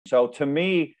So to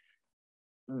me,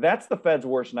 that's the Fed's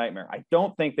worst nightmare. I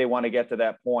don't think they want to get to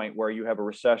that point where you have a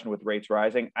recession with rates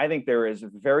rising. I think there is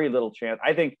very little chance.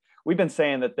 I think we've been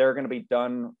saying that they're going to be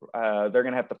done. They're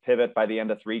going to have to pivot by the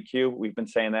end of 3Q. We've been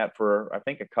saying that for, I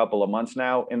think, a couple of months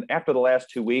now. And after the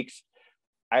last 2 weeks,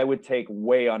 I would take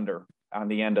way under on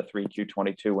the end of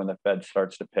 3Q22 when the Fed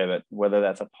starts to pivot, whether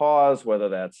that's a pause, whether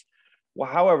that's, well,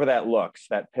 however that looks,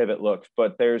 that pivot looks.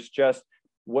 But there's just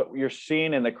what you're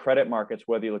seeing in the credit markets,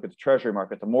 whether you look at the treasury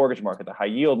market, the mortgage market, the high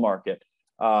yield market,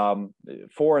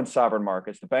 foreign sovereign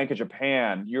markets, the Bank of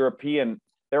Japan, European,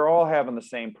 they're all having the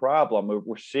same problem.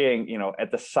 We're seeing,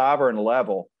 at the sovereign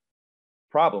level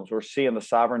problems. We're seeing the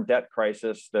sovereign debt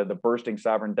crisis, the bursting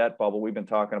sovereign debt bubble we've been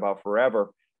talking about forever.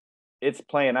 It's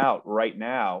playing out right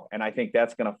now. And I think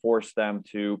that's going to force them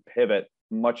to pivot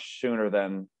much sooner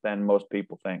than most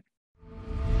people think.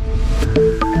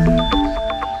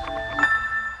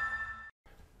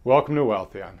 Welcome to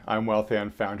Wealthion. I'm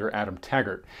Wealthion founder Adam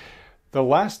Taggart. The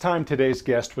last time today's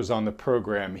guest was on the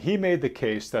program, he made the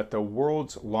case that the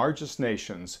world's largest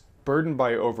nations, burdened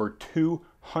by over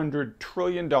 $200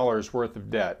 trillion worth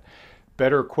of debt,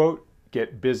 better, quote,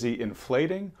 get busy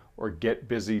inflating or get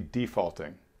busy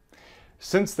defaulting.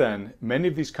 Since then, many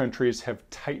of these countries have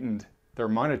tightened their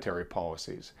monetary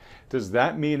policies. Does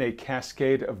that mean a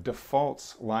cascade of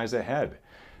defaults lies ahead?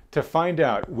 To find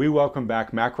out, we welcome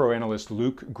back macro analyst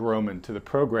Luke Gromen to the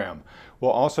program.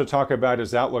 We'll also talk about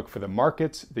his outlook for the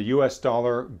markets, the US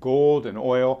dollar, gold, and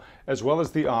oil, as well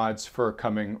as the odds for a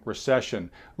coming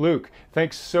recession. Luke,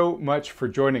 thanks so much for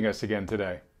joining us again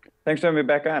today. Thanks for having me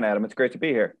back on, Adam. It's great to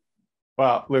be here.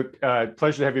 Well, Luke,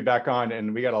 pleasure to have you back on,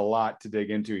 and we got a lot to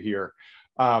dig into here.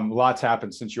 Lots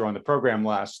happened since you were on the program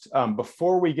last.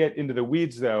 Before we get into the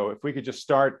weeds, though, if we could just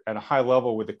start at a high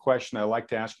level with a question I like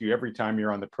to ask you every time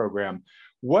you're on the program.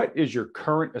 What is your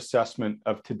current assessment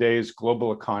of today's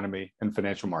global economy and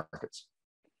financial markets?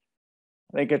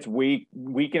 I think it's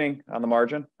weakening on the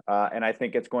margin, and I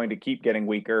think it's going to keep getting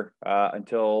weaker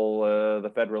until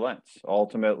the Fed relents.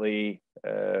 Ultimately,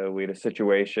 we had a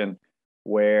situation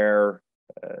where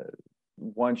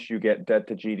once you get debt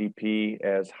to GDP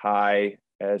as high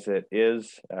as it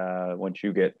is, once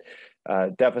you get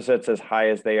deficits as high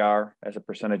as they are as a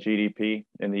percent of GDP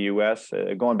in the US,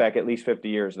 going back at least 50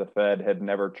 years, the Fed had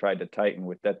never tried to tighten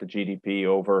with debt to GDP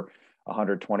over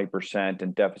 120%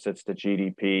 and deficits to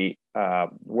GDP,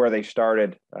 where they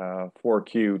started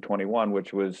 4Q21,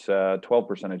 which was 12%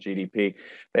 of GDP.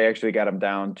 They actually got them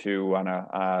down to, on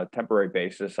a temporary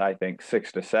basis, I think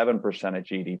 6 to 7% of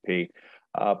GDP.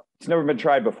 It's never been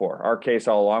tried before. Our case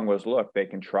all along was, look, they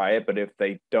can try it, but if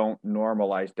they don't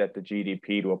normalize debt to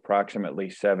GDP to approximately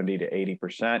 70 to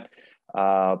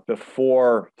 80%,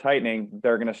 before tightening,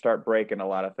 they're going to start breaking a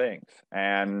lot of things.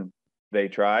 And they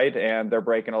tried, and they're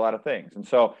breaking a lot of things. And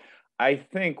so I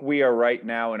think we are right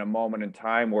now in a moment in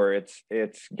time where it's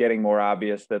getting more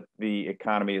obvious that the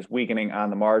economy is weakening on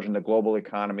the margin. The global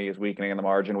economy is weakening on the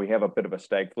margin. We have a bit of a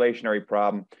stagflationary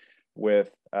problem with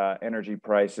energy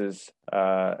prices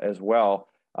as well.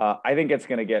 I think it's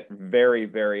going to get very,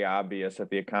 very obvious that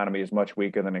the economy is much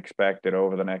weaker than expected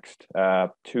over the next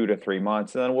 2 to 3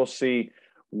 months, and then we'll see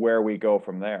where we go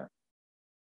from there.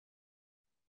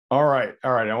 All right.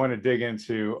 I want to dig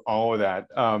into all of that.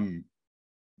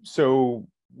 So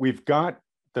we've got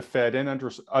the Fed and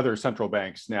other central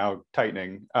banks now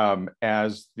tightening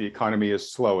as the economy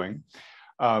is slowing.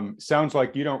 Sounds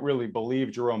like you don't really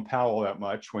believe Jerome Powell that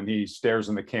much when he stares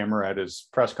in the camera at his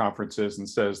press conferences and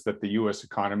says that the US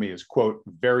economy is, quote,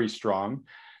 very strong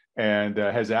and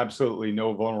has absolutely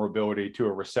no vulnerability to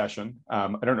a recession. I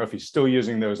don't know if he's still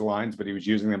using those lines, but he was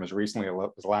using them as recently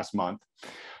as last month.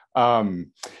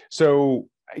 So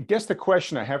I guess the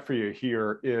question I have for you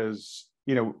here is,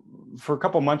 for a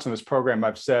couple of months on this program,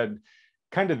 I've said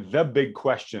kind of the big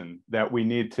question that we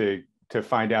need to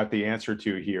find out the answer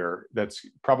to here, that's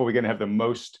probably going to have the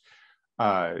most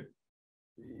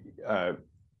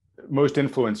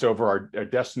influence over our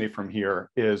destiny from here,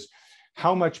 is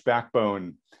how much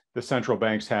backbone the central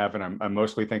banks have, and I'm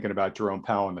mostly thinking about Jerome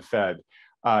Powell and the Fed,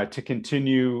 to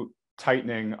continue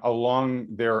tightening along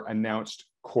their announced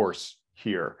course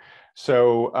here.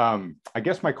 So I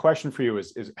guess my question for you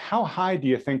is how high do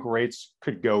you think rates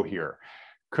could go here?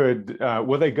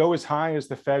 Will they go as high as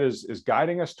the Fed is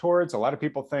guiding us towards? A lot of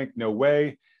people think, no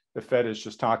way, the Fed is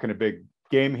just talking a big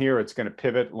game here. It's going to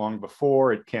pivot long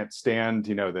before. It can't stand,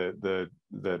 the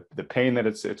pain that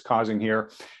it's causing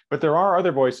here. But there are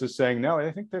other voices saying, no,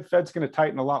 I think the Fed's going to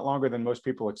tighten a lot longer than most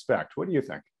people expect. What do you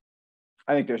think?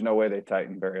 I think there's no way they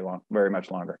tighten very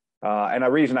much longer. And a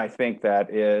reason I think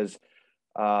that is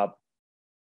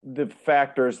the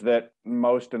factors that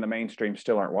most in the mainstream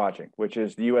still aren't watching, which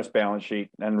is the U.S. balance sheet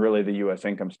and really the U.S.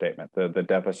 income statement, the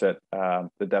deficit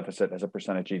as a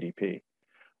percent of GDP.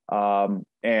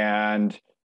 And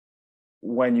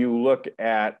when you look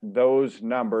at those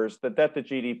numbers, the debt to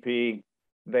GDP,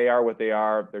 they are what they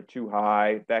are. They're too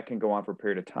high. That can go on for a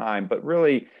period of time. But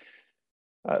really,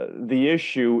 the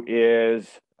issue is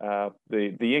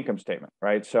the income statement,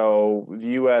 right? So the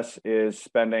U.S. is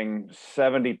spending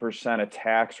 70% of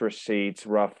tax receipts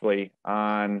roughly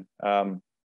on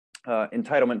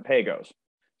entitlement pay-goes.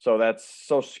 So that's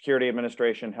Social Security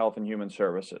Administration, Health and Human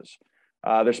Services.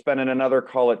 They're spending another,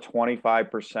 call it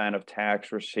 25% of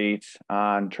tax receipts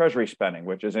on Treasury spending,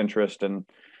 which is interest and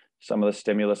some of the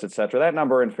stimulus, et cetera. That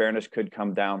number, in fairness, could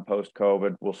come down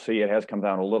post-COVID. We'll see. It has come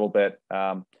down a little bit,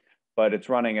 but it's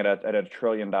running at a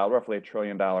roughly $1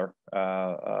 trillion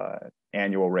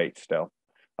annual rate still.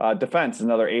 Defense is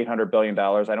another $800 billion.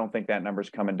 I don't think that number's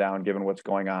coming down given what's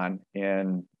going on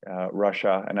in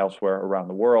Russia and elsewhere around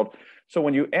the world. So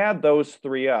when you add those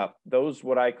three up, those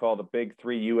what I call the big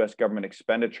three U.S. government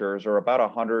expenditures are about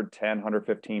 110,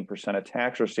 115% of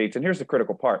tax receipts. And here's the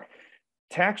critical part.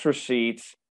 Tax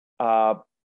receipts are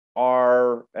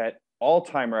at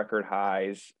all-time record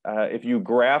highs. If you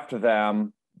graft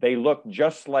them, they look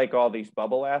just like all these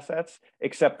bubble assets,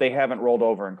 except they haven't rolled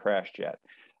over and crashed yet.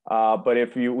 But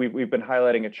if we've been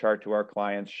highlighting a chart to our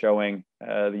clients showing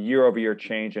the year-over-year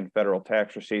change in federal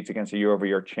tax receipts against the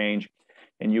year-over-year change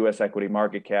in U.S. equity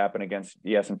market cap and against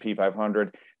the S&P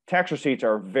 500. Tax receipts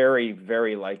are very,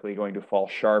 very likely going to fall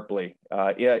sharply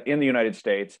in the United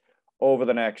States over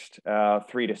the next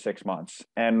 3 to 6 months.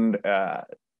 And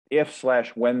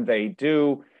if/when they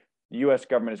do, the U.S.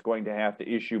 government is going to have to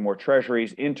issue more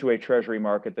treasuries into a treasury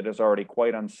market that is already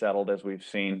quite unsettled, as we've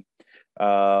seen.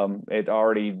 It's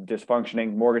already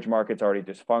dysfunctioning. Mortgage market's already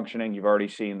dysfunctioning. You've already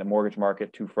seen the mortgage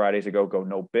market 2 Fridays ago go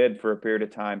no bid for a period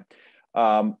of time.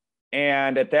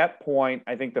 And at that point,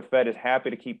 I think the Fed is happy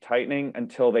to keep tightening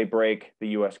until they break the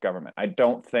U.S. government. I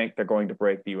don't think they're going to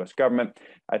break the U.S. government.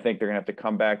 I think they're going to have to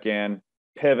come back in,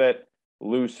 pivot,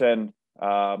 loosen,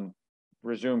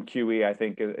 resume QE. I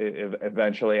think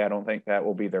eventually, I don't think that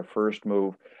will be their first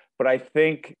move. But I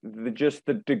think just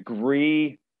the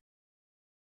degree,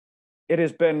 it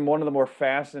has been one of the more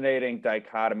fascinating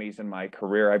dichotomies in my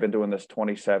career. I've been doing this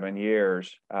 27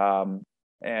 years, and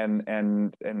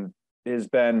has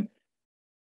been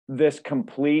this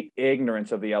complete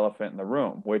ignorance of the elephant in the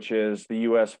room, which is the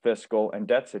U.S. fiscal and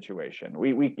debt situation.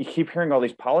 We keep hearing all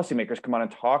these policymakers come on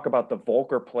and talk about the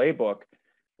Volcker playbook,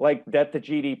 like debt to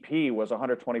GDP was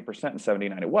 120% in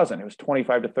 79. It wasn't. It was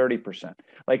 25 to 30%.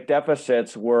 Like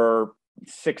deficits were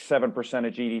 6-7%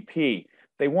 of GDP.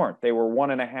 They weren't. They were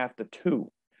 1.5 to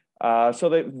 2. So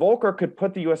that Volcker could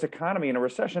put the U.S. economy in a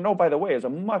recession. Oh, by the way, is a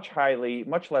much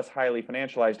less highly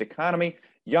financialized economy,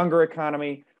 younger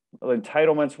economy.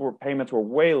 Payments were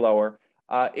way lower.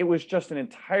 It was just an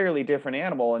entirely different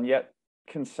animal, and yet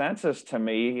consensus to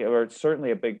me, or it's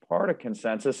certainly a big part of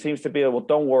consensus, seems to be, well,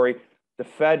 don't worry, the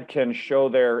Fed can show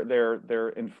their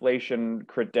inflation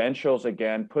credentials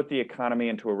again, put the economy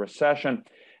into a recession,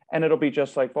 and it'll be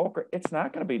just like Volcker. It's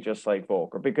not going to be just like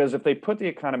Volcker, because if they put the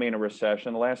economy in a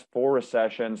recession, the last 4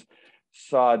 recessions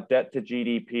saw debt to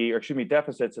GDP, or excuse me,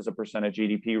 deficits as a percent of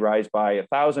GDP rise by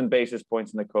 1,000 basis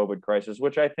points in the COVID crisis,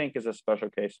 which I think is a special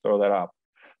case. Throw that up.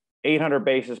 800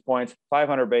 basis points,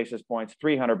 500 basis points,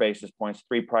 300 basis points,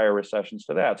 3 prior recessions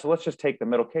to that. So let's just take the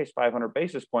middle case, 500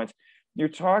 basis points. You're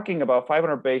talking about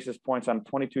 500 basis points on a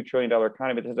 $22 trillion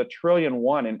economy that has $1.1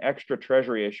 trillion in extra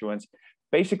treasury issuance,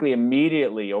 basically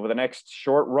immediately over the next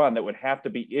short run that would have to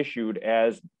be issued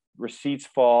as receipts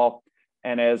fall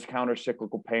and as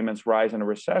countercyclical payments rise in a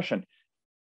recession.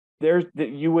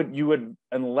 You would,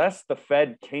 unless the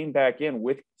Fed came back in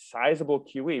with sizable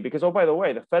QE, because, oh, by the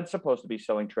way, the Fed's supposed to be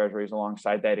selling treasuries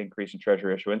alongside that increase in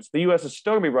treasury issuance. The U.S. is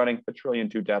still going to be running a $1.2 trillion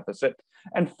deficit.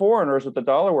 And foreigners, with the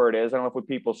dollar where it is, I don't know if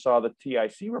people saw the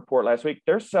TIC report last week,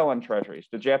 they're selling treasuries.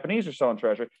 The Japanese are selling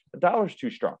treasuries. The dollar's too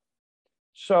strong.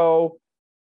 So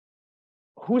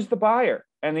who's the buyer?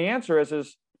 And the answer is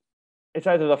it's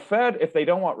either the Fed if they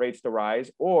don't want rates to rise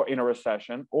or in a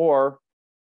recession, or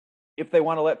if they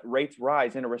want to let rates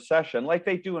rise in a recession, like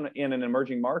they do in an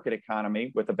emerging market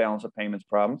economy with the balance of payments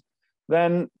problems,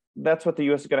 then that's what the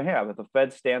U.S. is going to have. If the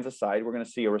Fed stands aside, we're going to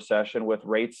see a recession with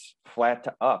rates flat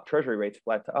to up, treasury rates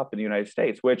flat to up in the United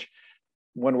States, which,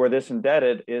 when we're this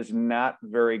indebted, is not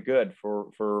very good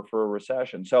for a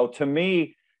recession. So to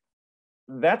me,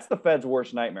 That's the Fed's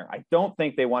worst nightmare. I don't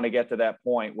think they want to get to that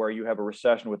point where you have a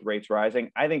recession with rates rising.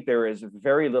 I think there is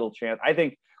very little chance. I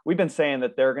think we've been saying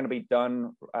that they're going to be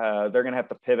done. They're going to have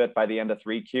to pivot by the end of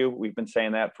 3Q. We've been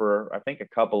saying that for, I think, a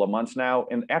couple of months now.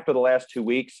 And after the last 2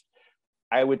 weeks,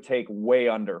 I would take way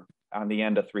under on the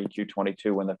end of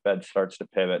 3Q22 when the Fed starts to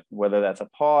pivot, whether that's a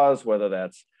pause, whether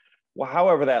that's, well,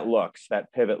 however that looks,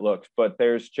 that pivot looks. But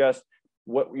there's just,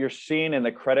 what you're seeing in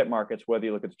the credit markets, whether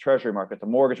you look at the treasury market, the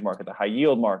mortgage market, the high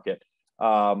yield market,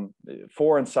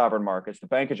 foreign sovereign markets, the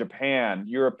Bank of Japan,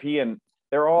 European,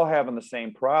 they're all having the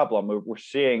same problem. We're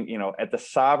seeing, at the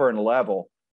sovereign level,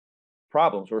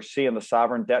 problems. We're seeing the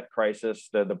sovereign debt crisis,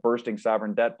 the bursting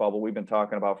sovereign debt bubble we've been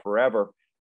talking about forever.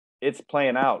 It's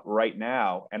playing out right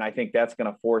now. And I think that's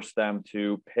going to force them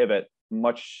to pivot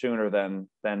much sooner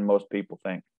than most people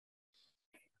think.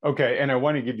 Okay, and I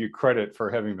want to give you credit for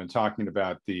having been talking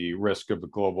about the risk of a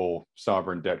global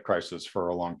sovereign debt crisis for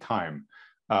a long time.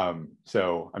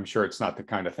 So I'm sure it's not the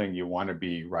kind of thing you want to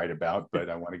be right about,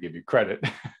 but I want to give you credit.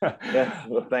 Yeah,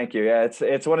 well, thank you. Yeah,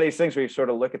 it's one of these things where you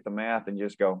sort of look at the math and you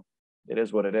just go, it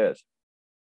is what it is.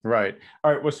 Right.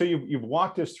 All right. Well, so you've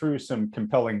walked us through some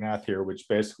compelling math here, which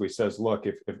basically says, look,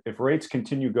 if rates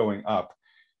continue going up,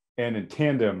 and in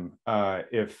tandem,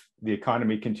 if the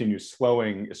economy continues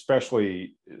slowing,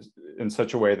 especially in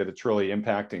such a way that it's really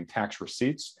impacting tax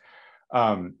receipts,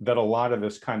 that a lot of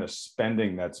this kind of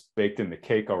spending that's baked in the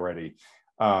cake already,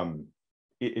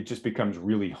 it just becomes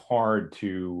really hard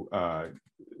to,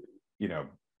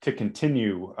 to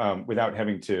continue without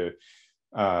having to,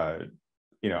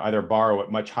 either borrow at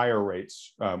much higher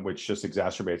rates, which just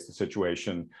exacerbates the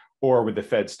situation, or with the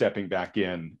Fed stepping back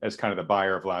in as kind of the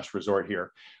buyer of last resort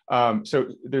here. So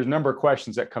there's a number of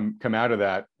questions that come out of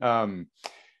that.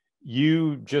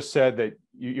 You just said that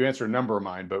you answered a number of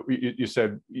mine, but you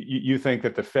said you think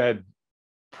that the Fed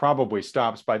probably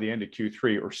stops by the end of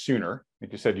Q3 or sooner.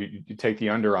 Like you said, you take the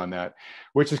under on that,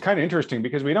 which is kind of interesting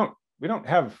because we don't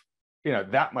have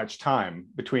that much time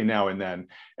between now and then,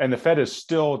 and the Fed is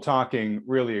still talking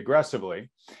really aggressively,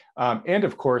 and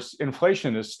of course,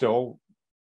 inflation is still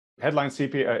headline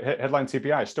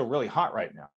CPI is still really hot right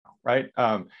now, right?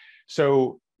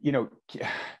 So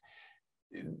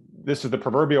this is the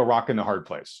proverbial rock in the hard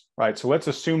place, right? So let's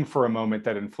assume for a moment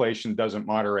that inflation doesn't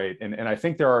moderate, and I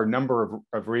think there are a number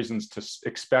of reasons to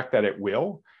expect that it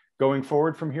will going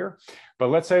forward from here. But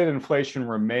let's say that inflation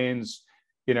remains,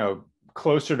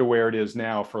 closer to where it is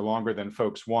now for longer than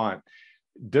folks want.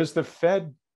 Does the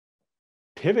Fed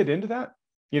pivot into that?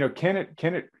 Can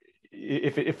it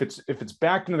if it's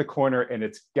backed into the corner and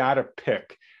it's got to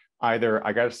pick either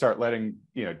I got to start letting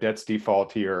debts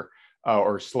default here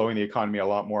or slowing the economy a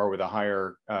lot more with a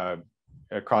higher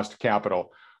cost of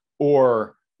capital,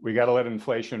 or we got to let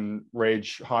inflation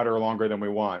rage hotter longer than we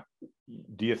want.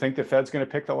 Do you think the Fed's going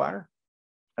to pick the latter?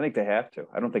 I think they have to.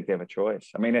 I don't think they have a choice.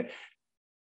 I mean,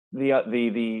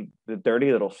 the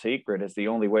dirty little secret is the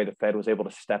only way the Fed was able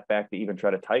to step back to even try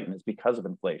to tighten is because of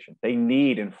inflation. They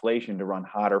need inflation to run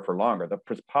hotter for longer. The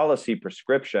policy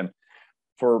prescription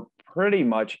for pretty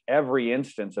much every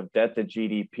instance of debt to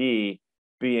GDP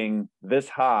being this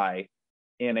high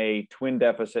in a twin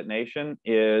deficit nation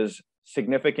is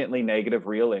significantly negative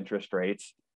real interest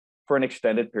rates for an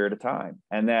extended period of time.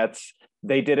 And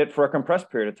they did it for a compressed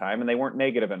period of time and they weren't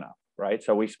negative enough. Right.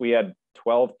 So we had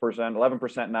 12%,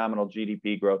 11% nominal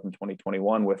GDP growth in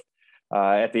 2021 with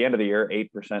at the end of the year,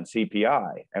 8%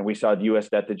 CPI. And we saw US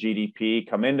debt to GDP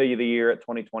come into the year at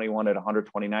 2021 at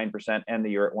 129%, end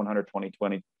the year at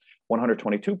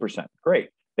 122%. Great.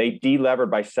 They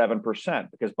delevered by 7%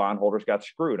 because bondholders got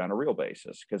screwed on a real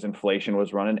basis because inflation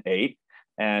was running 8%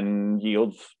 and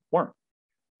yields weren't.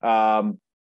 The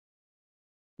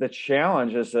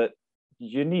challenge is that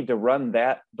you need to run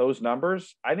those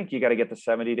numbers. I think you got to get to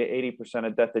 70 to 80%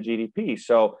 of debt to GDP.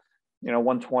 So,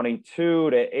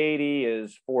 122 to 80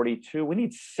 is 42. We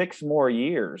need 6 more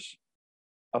years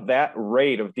of that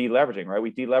rate of deleveraging, right?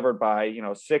 We delevered by,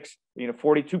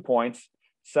 42 points,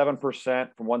 7%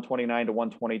 from 129 to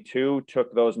 122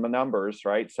 took those numbers,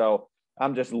 right? So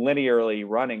I'm just linearly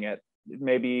running it.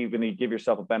 Maybe even you give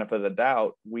yourself a benefit of the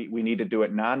doubt. We need to do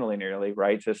it non-linearly,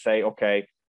 right? To say, okay,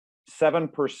 7%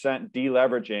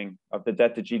 deleveraging of the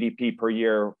debt to GDP per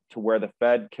year to where the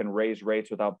Fed can raise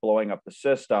rates without blowing up the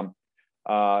system.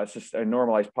 It's just a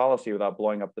normalized policy without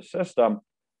blowing up the system.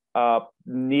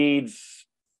 Needs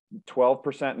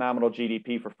 12% nominal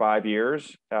GDP for 5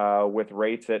 years with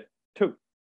rates at 2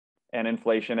 and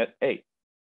inflation at 8.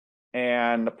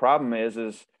 And the problem is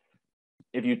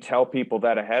if you tell people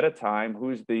that ahead of time,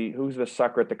 who's the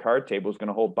sucker at the card table who's going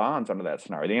to hold bonds under that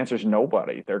scenario? The answer is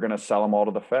nobody. They're going to sell them all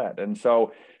to the Fed. And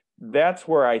so that's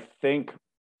where I think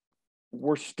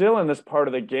we're still in this part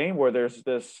of the game where there's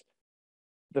this,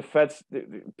 the Fed's,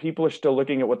 people are still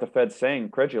looking at what the Fed's saying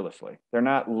credulously. They're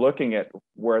not looking at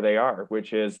where they are,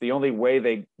 which is the only way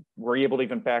they were able to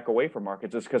even back away from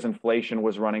markets is because inflation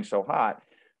was running so hot.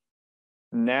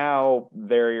 Now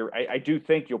I do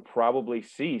think you'll probably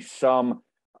see some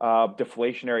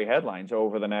deflationary headlines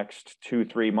over the next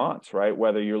 2-3 months, right?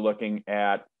 Whether you're looking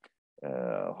at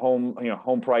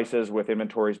home prices with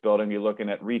inventories building, you're looking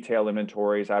at retail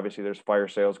inventories. Obviously, there's fire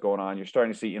sales going on. You're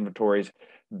starting to see inventories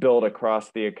build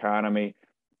across the economy.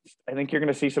 I think you're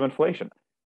going to see some inflation.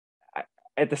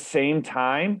 At the same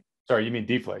time, sorry, you mean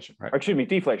deflation, right? Or excuse me,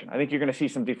 deflation. I think you're going to see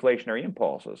some deflationary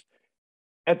impulses.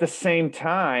 At the same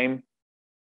time,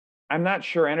 I'm not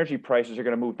sure energy prices are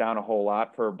going to move down a whole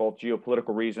lot for both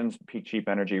geopolitical reasons, cheap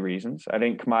energy reasons. I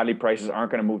think commodity prices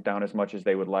aren't going to move down as much as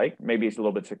they would like. Maybe it's a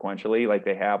little bit sequentially, like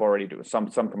they have already do some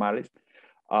commodities,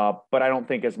 but I don't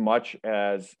think as much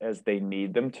as they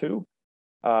need them to.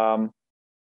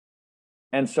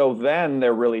 And so then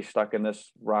they're really stuck in this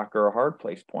rock or a hard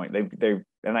place point.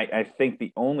 I think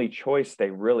the only choice they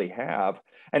really have,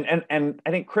 and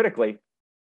I think critically,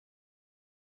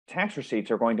 tax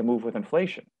receipts are going to move with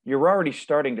inflation. You're already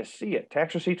starting to see it.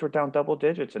 Tax receipts were down double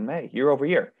digits in May, year over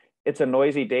year. It's a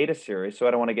noisy data series, so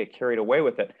I don't want to get carried away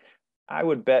with it. I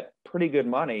would bet pretty good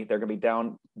money they're going to be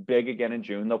down big again in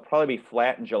June. They'll probably be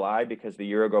flat in July because the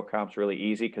year ago comp's really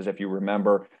easy. Because if you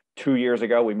remember, 2 years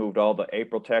ago, we moved all the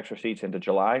April tax receipts into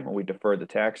July when we deferred the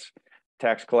tax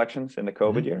collections in the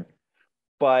COVID year.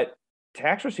 But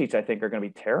tax receipts, I think, are going to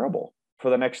be terrible for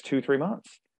the next 2-3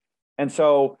 months. And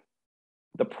so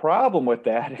the problem with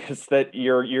that is that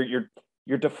your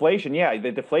deflation,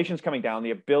 the deflation's coming down.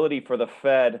 The ability for the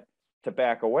Fed to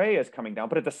back away is coming down.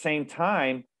 But at the same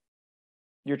time,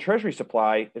 your Treasury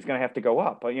supply is going to have to go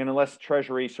up. But unless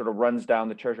Treasury sort of runs down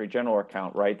the Treasury general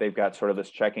account, right? They've got sort of this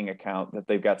checking account that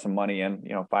they've got some money in,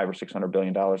 $500 or $600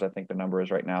 billion, I think the number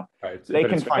is right now. Right. They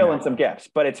can fill in some gaps,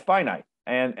 but it's finite.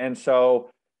 And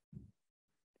so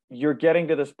you're getting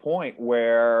to this point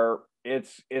where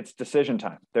it's decision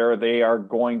time. They are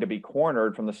going to be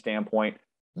cornered from the standpoint.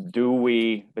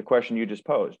 The question you just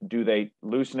posed, do they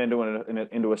loosen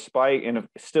into a spike in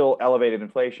still elevated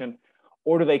inflation,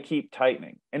 or do they keep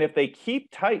tightening? And if they keep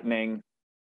tightening,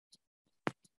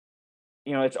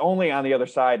 it's only on the other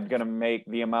side going to make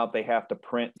the amount they have to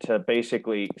print to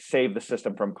basically save the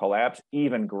system from collapse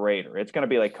even greater. It's going to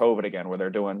be like COVID again, where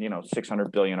they're doing,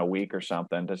 $600 billion a week or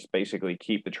something to basically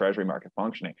keep the Treasury market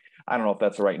functioning. I don't know if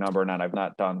that's the right number or not. I've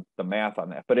not done the math on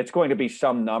that, but it's going to be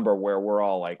some number where we're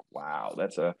all like, wow,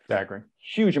 that's a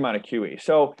huge amount of QE.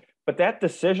 So, but that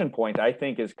decision point, I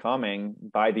think, is coming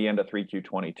by the end of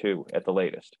 3Q22 at the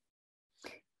latest.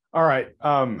 All right.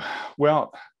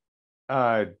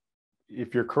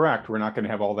 If you're correct, we're not going to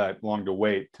have all that long to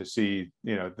wait to see,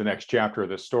 the next chapter of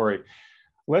this story.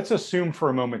 Let's assume for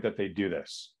a moment that they do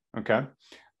this. Okay.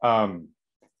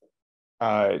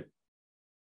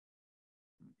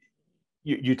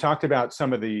 You talked about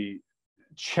some of the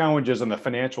challenges on the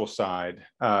financial side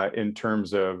in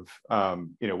terms of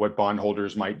what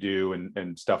bondholders might do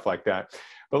and stuff like that.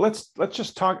 But let's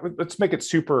make it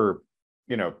super,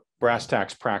 brass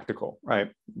tacks practical,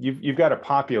 right? You've got a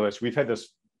populace. We've had this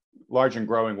large and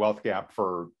growing wealth gap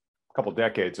for a couple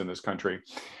decades in this country.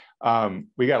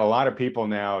 We got a lot of people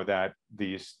now that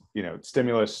these,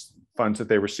 stimulus funds that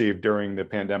they received during the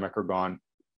pandemic are gone,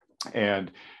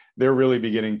 and they're really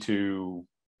beginning to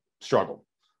struggle,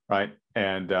 right?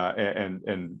 And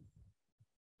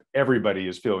everybody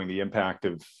is feeling the impact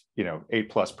of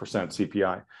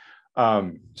 8+%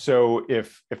 CPI. So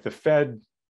if the Fed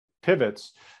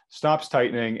pivots, stops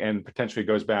tightening, and potentially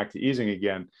goes back to easing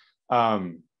again,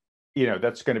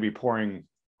 that's going to be pouring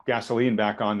gasoline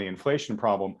back on the inflation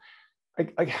problem.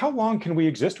 Like how long can we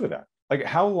exist with that? Like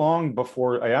how long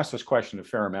before, I asked this question a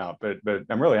fair amount, but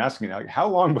I'm really asking now, how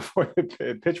long before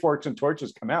the pitchforks and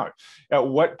torches come out? At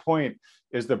what point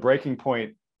is the breaking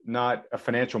point not a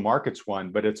financial markets one,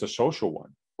 but it's a social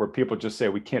one where people just say,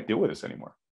 we can't deal with this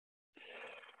anymore?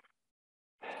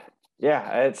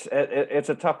 Yeah, it's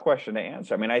a tough question to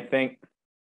answer. I mean, I think,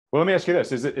 well, let me ask you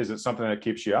this. Is it something that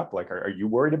keeps you up? Like, are you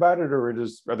worried about it, or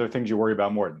are there things you worry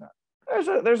about more than that?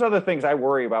 There's other things I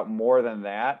worry about more than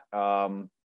that.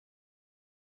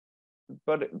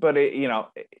 But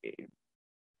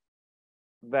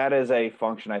that is a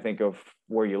function, I think, of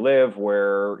where you live,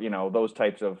 where, those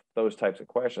types of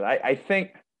questions. I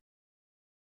think,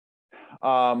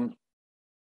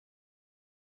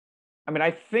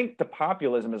 I think the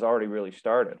populism has already really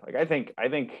started. Like, I think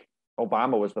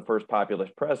Obama was the first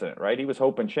populist president, right? He was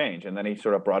hope and change, and then he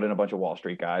sort of brought in a bunch of Wall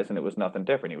Street guys, and it was nothing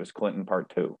different. He was Clinton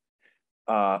part two,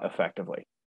 effectively.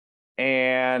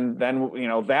 And then,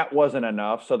 that wasn't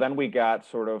enough. So then we got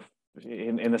sort of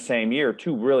in the same year,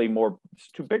 two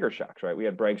bigger shocks, right? We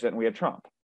had Brexit and we had Trump.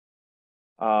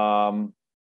 And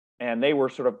they were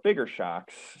sort of bigger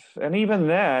shocks. And even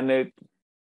then,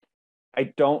 I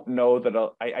don't know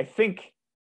that, I think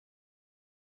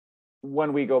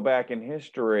when we go back in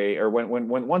history, or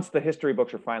once the history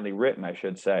books are finally written, I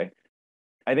should say,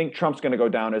 I think Trump's going to go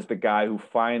down as the guy who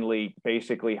finally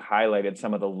basically highlighted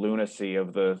some of the lunacy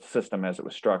of the system as it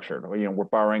was structured. We're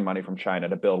borrowing money from China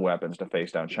to build weapons to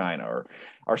face down China, or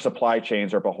our supply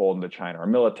chains are beholden to China. Our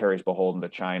military is beholden to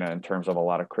China in terms of a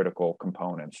lot of critical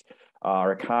components.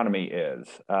 Our economy is.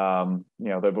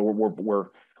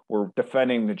 We're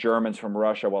defending the Germans from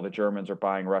Russia while the Germans are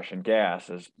buying Russian gas,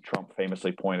 as Trump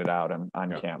famously pointed out on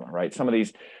camera, right? Some of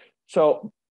these.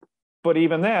 So, but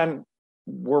even then,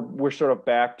 we're sort of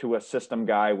back to a system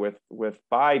guy with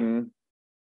Biden.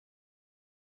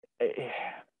 I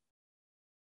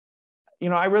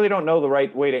really don't know the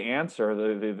right way to answer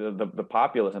the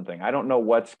populism thing. I don't know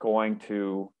what's going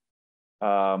to,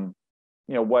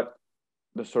 what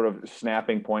the sort of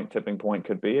tipping point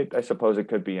could be. I suppose it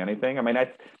could be anything. I mean,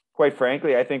 quite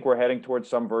frankly, I think we're heading towards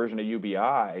some version of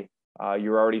UBI.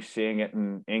 You're already seeing it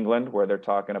in England, where they're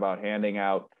talking about handing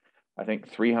out, I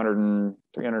think,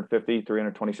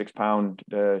 326 pound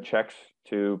checks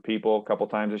to people a couple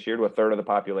times this year, to a third of the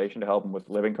population, to help them with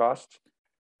living costs.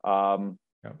 Yeah.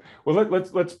 Well,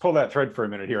 let's pull that thread for a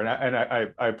minute here, and I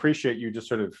appreciate you just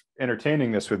sort of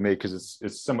entertaining this with me, because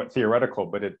it's somewhat theoretical,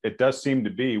 but it does seem to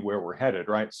be where we're headed,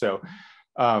 right? So,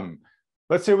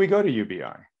 let's say we go to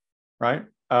UBI, right?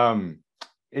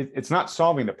 It's not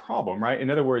solving the problem, right? In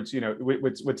other words,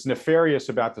 what's nefarious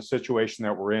about the situation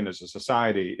that we're in as a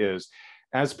society is,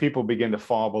 as people begin to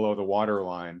fall below the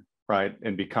waterline, right,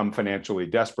 and become financially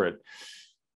desperate,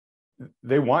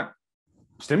 they want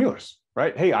stimulus,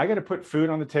 right? Hey, I got to put food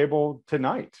on the table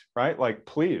tonight, right? Like,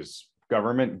 please,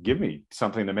 government, give me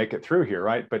something to make it through here,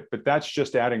 right? But that's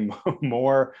just adding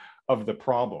more of the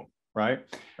problem, right?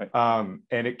 And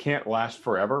it can't last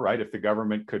forever, right? If the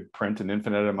government could print an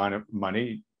infinite amount of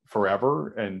money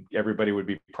forever and everybody would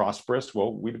be prosperous,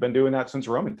 well, we've been doing that since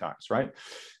Roman times, right?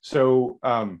 So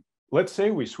let's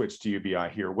say we switch to UBI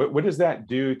here. What does that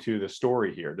do to the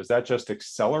story here? Does that just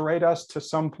accelerate us to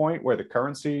some point where the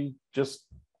currency just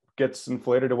gets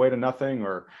inflated away to nothing,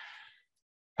 or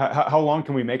how long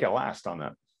can we make it last on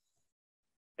that?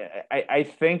 I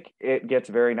think it gets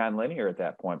very nonlinear at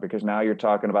that point, because now you're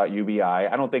talking about UBI.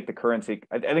 I don't think the currency,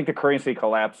 I think the currency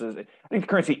collapses. I think the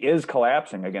currency is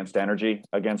collapsing against energy,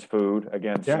 against food,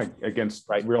 against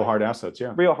real hard assets.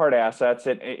 Yeah. Real hard assets.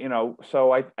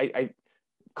 So I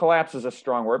collapse is a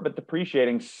strong word, but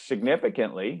depreciating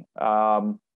significantly.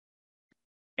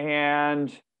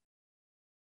 And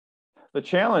the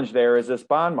challenge there is this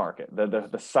bond market,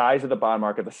 the size of the bond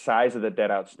market, the size of the debt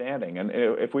outstanding. And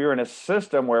if we were in a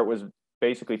system where it was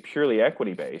basically purely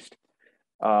equity-based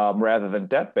rather than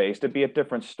debt-based, it'd be a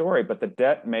different story. But the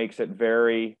debt makes it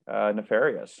very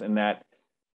nefarious in that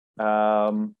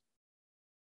you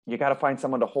got to find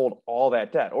someone to hold all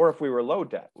that debt. Or if we were low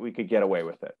debt, we could get away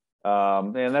with it.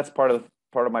 And that's part of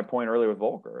my point earlier with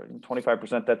Volcker.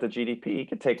 25% debt to GDP, you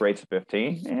could take rates of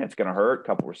 15. It's going to hurt. A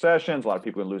couple recessions, a lot of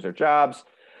people going to lose their jobs,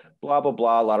 blah, blah,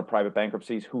 blah. A lot of private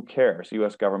bankruptcies. Who cares? The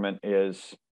U.S. government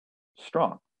is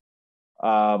strong.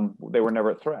 They were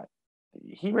never a threat.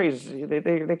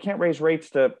 They can't raise rates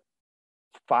to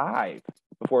 5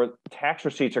 before tax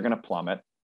receipts are going to plummet.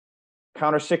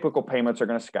 Countercyclical payments are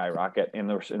going to skyrocket in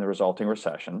the resulting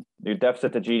recession. Your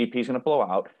deficit to GDP is going to blow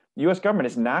out. The U.S. government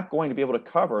is not going to be able to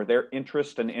cover their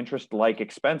interest and interest-like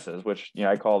expenses, which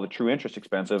I call the true interest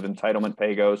expense of entitlement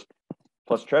pay-goes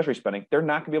plus Treasury spending. They're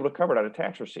not going to be able to cover it out of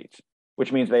tax receipts,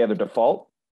 which means they either default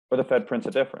or the Fed prints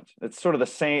a difference. It's sort of the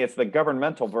same. It's the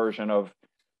governmental version of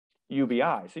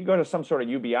UBI. So you go to some sort of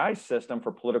UBI system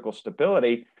for political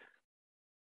stability,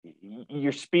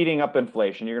 you're speeding up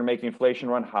inflation. You're going to make the inflation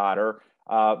run hotter.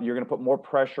 You're going to put more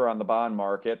pressure on the bond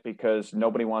market, because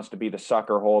nobody wants to be the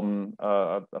sucker holding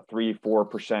a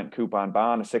 3-4% coupon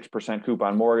bond, a 6%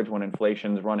 coupon mortgage, when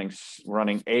inflation's running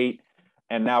 8%,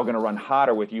 and now going to run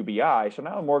hotter with UBI. So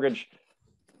now mortgages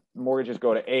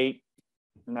go to 8,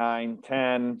 9,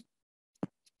 10.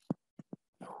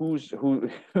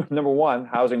 Number one,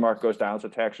 housing market goes down, so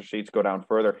tax receipts go down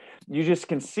further. You just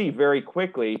can see very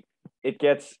quickly it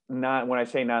gets when I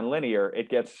say nonlinear,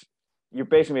 you're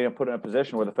basically going to put in a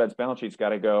position where the Fed's balance sheet's got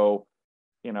to go,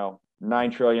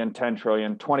 9 trillion, 10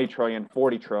 trillion, 20 trillion,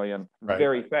 40 trillion Right.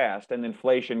 very fast. And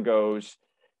inflation goes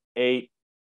 8,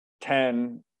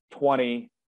 10, 20,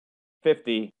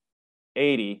 50,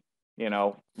 80,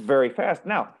 very fast.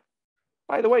 Now,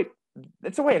 by the way,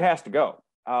 it's the way it has to go.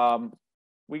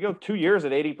 We go 2 years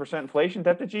at 80% inflation,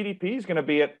 debt to GDP is going to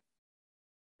be at,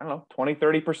 I don't know, 20,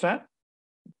 30%.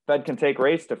 Fed can take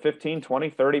rates to 15,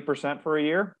 20, 30% for a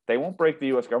year. They won't break the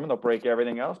US government. They'll break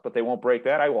everything else, but they won't break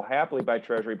that. I will happily buy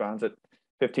treasury bonds at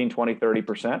 15, 20,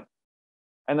 30%.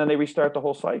 And then they restart the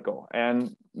whole cycle.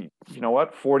 And you know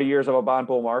what? 40 years of a bond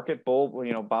bull market,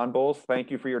 bond bulls,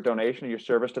 thank you for your donation and your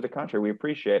service to the country. We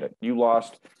appreciate it. You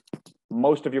lost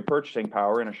most of your purchasing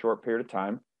power in a short period of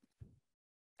time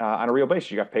on a real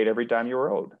basis. You got paid every dime you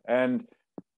were owed. And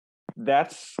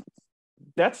that's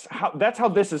how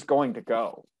this is going to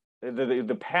go.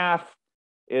 The path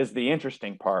is the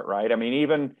interesting part, right? I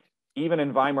mean, even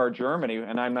in Weimar Germany,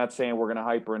 and I'm not saying we're going to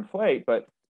hyperinflate, but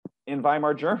in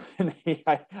Weimar Germany,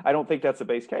 I don't think that's the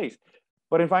base case.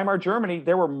 But in Weimar Germany,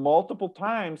 there were multiple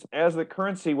times as the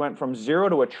currency went from 0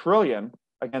 to 1 trillion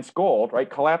against gold, right,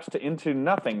 collapsed into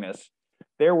nothingness.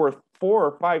 There were 4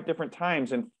 or 5 different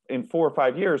times in 4 or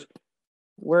 5 years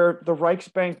where the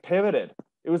Reichsbank pivoted.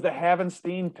 It was the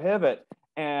Havenstein pivot,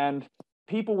 and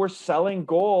people were selling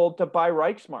gold to buy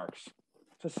Reichsmarks.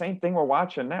 It's the same thing we're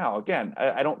watching now. Again,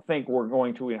 I don't think we're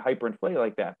going to hyperinflate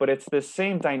like that, but it's the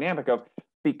same dynamic of,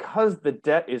 because the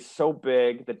debt is so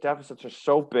big, the deficits are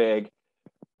so big,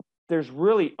 there's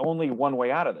really only one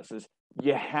way out of this, is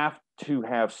you have to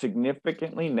have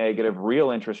significantly negative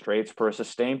real interest rates for a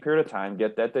sustained period of time,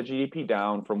 get that the GDP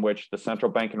down, from which the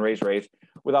central bank can raise rates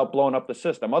without blowing up the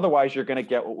system. Otherwise, you're going to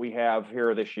get what we have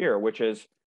here this year, which is,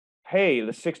 hey,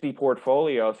 the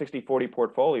 60-40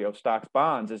 portfolio of stocks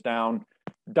bonds is down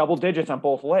double digits on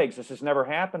both legs. This has never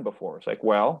happened before. It's like,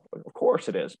 well, of course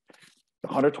it is.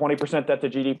 120% debt to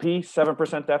GDP,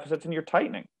 7% deficits, and you're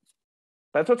tightening.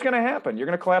 That's what's going to happen. You're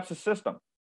going to collapse the system.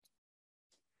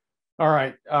 All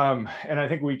right. And I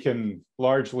think we can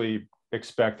largely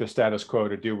expect the status quo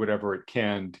to do whatever it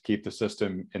can to keep the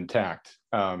system intact.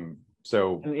 I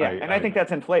think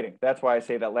that's inflating. That's why I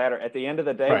say that latter. At the end of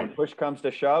the day, right, when push comes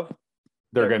to shove,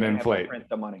 they're going to inflate. Print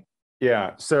the money.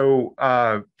 Yeah. So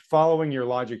following your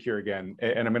logic here again,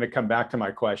 and I'm going to come back to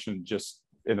my question just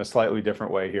in a slightly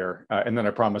different way here, and then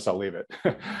I promise I'll leave it.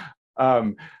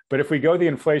 But if we go the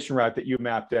inflation route that you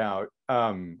mapped out,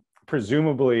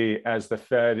 presumably as the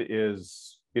Fed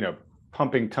is,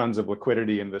 pumping tons of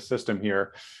liquidity in the system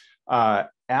here,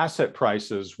 asset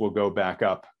prices will go back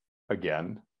up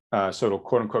again. So it'll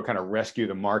quote unquote kind of rescue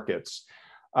the markets.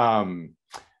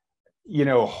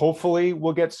 Hopefully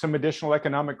we'll get some additional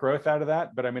economic growth out of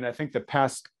that. But I mean, I think the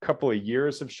past couple of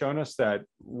years have shown us that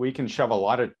we can shove a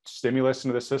lot of stimulus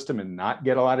into the system and not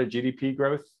get a lot of GDP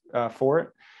growth for it.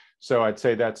 So I'd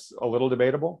say that's a little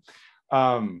debatable.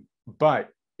 But,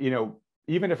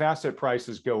 even if asset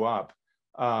prices go up,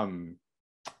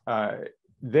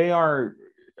 they are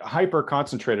hyper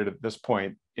concentrated at this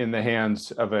point in the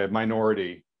hands of a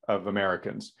minority of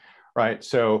Americans, right?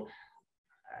 So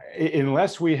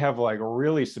unless we have like a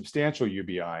really substantial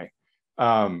UBI,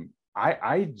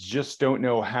 I just don't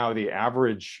know how the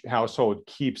average household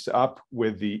keeps up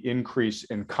with the increase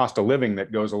in cost of living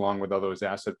that goes along with all those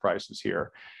asset prices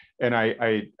here. And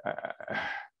I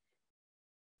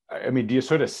mean, do you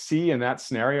sort of see in that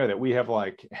scenario that we have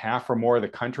like half or more of the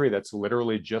country that's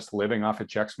literally just living off of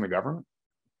checks from the government?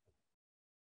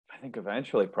 I think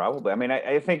eventually, probably. I mean,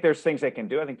 I think there's things they can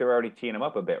do. I think they're already teeing them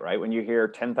up a bit, right? When you hear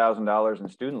 $10,000 in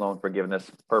student loan forgiveness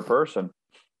per person,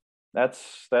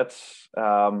 that's a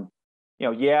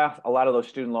lot of those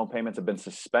student loan payments have been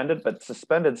suspended, but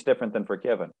suspended is different than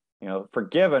forgiven.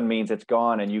 Forgiven means it's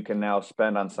gone and you can now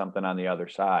spend on something on the other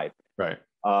side. Right.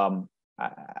 I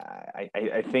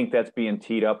think that's being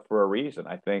teed up for a reason.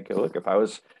 I think, look, if I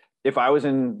was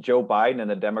in Joe Biden and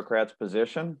the Democrats'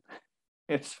 position,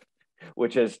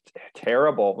 which is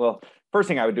terrible. Well, first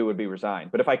thing I would do would be resign.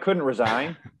 But if I couldn't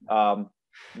resign,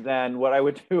 then what I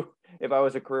would do if I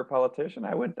was a career politician,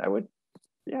 I would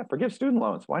forgive student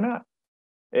loans. Why not?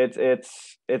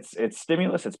 It's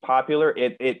stimulus. It's popular.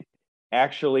 It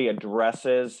actually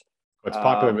addresses. It's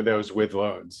popular with those with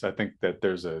loans. I think that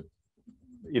there's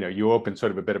you open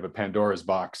sort of a bit of a Pandora's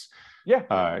box.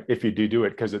 Yeah. If you do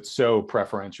it, because it's so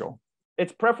preferential.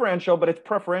 It's preferential, but it's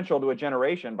preferential to a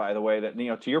generation, by the way, that,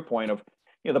 to your point of,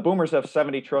 the boomers have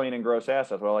 70 trillion in gross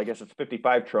assets. Well, I guess it's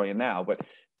 55 trillion now, but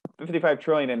 55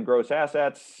 trillion in gross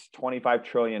assets, 25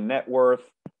 trillion net worth.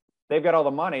 They've got all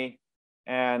the money.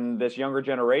 And this younger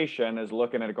generation is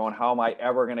looking at it going, how am I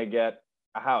ever going to get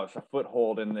a house, a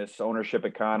foothold in this ownership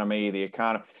economy, the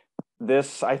economy?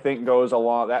 this I think goes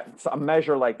along, that a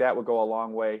measure like that would go a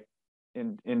long way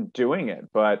in doing it.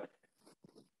 But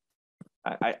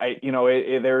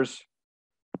there's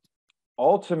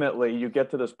ultimately, you get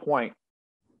to this point,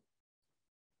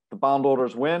 the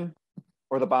bondholders win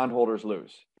or the bondholders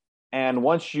lose. And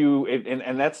once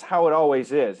and that's how it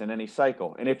always is in any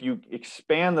cycle. And if you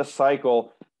expand the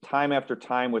cycle time after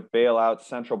time with bailouts,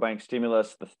 central bank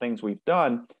stimulus, the things we've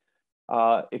done,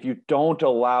 if you don't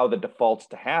allow the defaults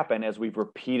to happen, as we've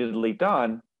repeatedly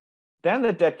done, then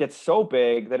the debt gets so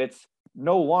big that it's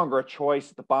no longer a choice,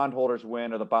 the bondholders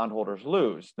win or the bondholders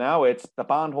lose. Now it's the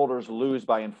bondholders lose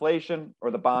by inflation or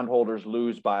the bondholders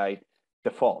lose by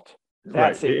default.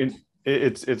 That's right. it.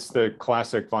 It's the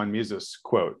classic von Mises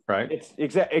quote, right? It's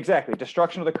exactly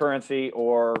destruction of the currency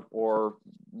or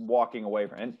walking away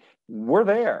from it. And we're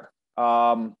there.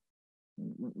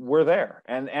 We're there.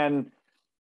 And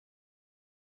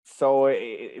so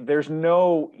there's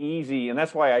no easy, and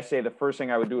that's why I say the first thing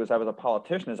I would do as I was a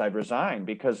politician is I'd resign,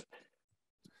 because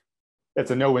it's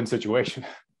a no-win situation.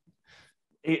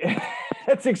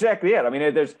 That's exactly it. I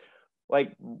mean, there's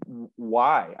like,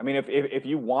 why? I mean, if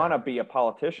you want to be a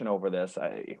politician over this,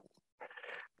 so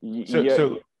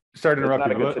sorry to interrupt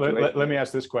you. Let me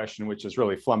ask this question, which has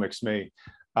really flummoxed me.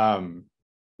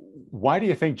 Why do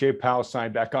you think Jay Powell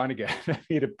signed back on again?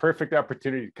 He had a perfect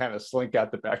opportunity to kind of slink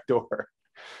out the back door.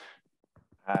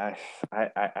 I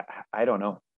don't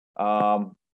know.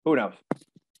 Who knows?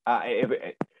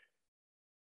 I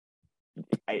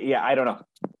don't know.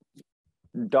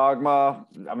 Dogma.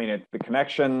 I mean, the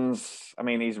connections. I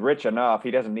mean, he's rich enough.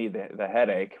 He doesn't need the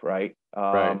headache, right?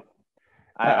 Right.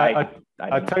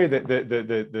 I'll tell you that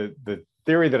the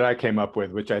theory that I came up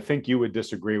with, which I think you would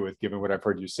disagree with, given what I've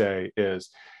heard you say, is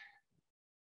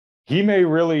he may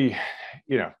really,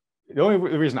 the only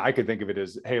reason I could think of it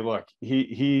is, hey, look,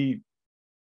 he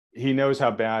knows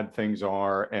how bad things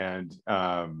are, and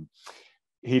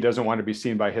he doesn't want to be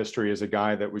seen by history as a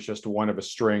guy that was just one of a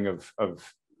string of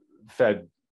Fed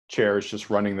chairs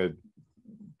just running the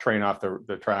train off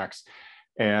the tracks.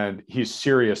 And he's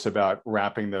serious about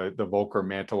wrapping the Volcker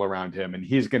mantle around him, and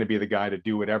he's going to be the guy to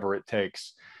do whatever it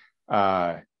takes.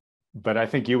 But I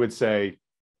think you would say,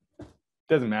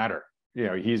 doesn't matter.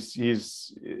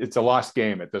 It's a lost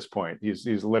game at this point.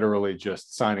 He's literally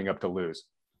just signing up to lose.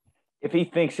 If he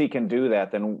thinks he can do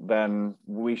that, then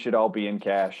we should all be in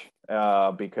cash,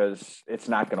 because it's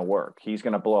not going to work. He's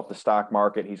going to blow up the stock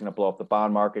market. He's going to blow up the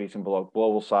bond market. He's going to blow up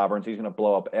global sovereigns. He's going to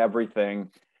blow up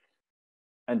everything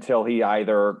until he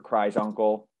either cries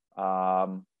uncle,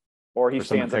 or he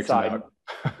stands aside.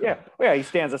 He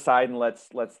stands aside and lets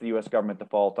the U.S. government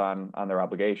default on their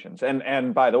obligations.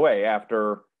 And by the way,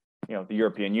 after the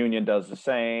European Union does the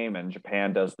same and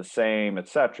Japan does the same, et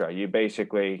cetera, you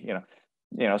basically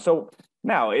So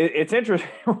now it's interesting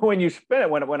when you spin it,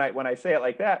 when I say it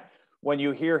like that, when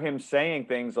you hear him saying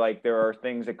things like there are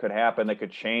things that could happen that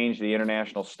could change the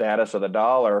international status of the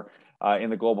dollar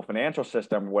in the global financial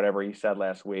system, whatever he said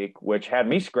last week, which had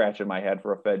me scratching my head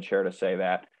for a Fed chair to say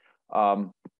that.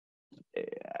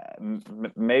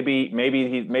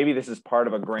 Maybe this is part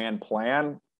of a grand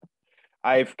plan.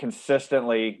 I've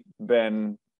consistently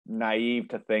been naive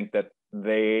to think that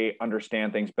they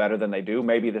understand things better than they do.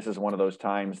 Maybe this is one of those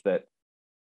times that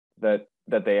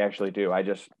they actually do. I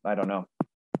don't know.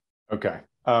 Okay.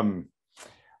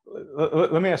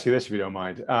 Let me ask you this, if you don't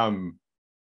mind.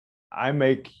 I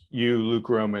make you, Luke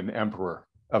Gromen, Emperor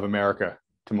of America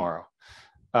tomorrow.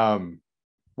 What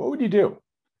would you do?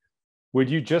 Would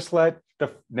you just let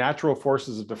the natural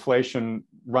forces of deflation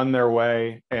run their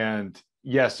way? And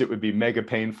yes, it would be mega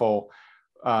painful,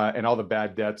 and all the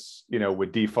bad debts,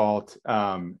 would default,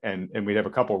 and we'd have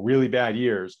a couple really bad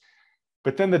years.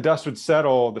 But then the dust would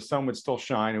settle, the sun would still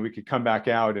shine, and we could come back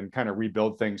out and kind of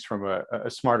rebuild things from a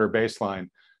smarter baseline.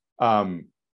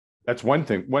 That's one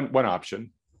thing, one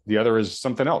option. The other is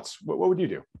something else. What would you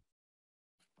do?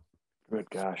 Good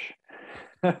gosh.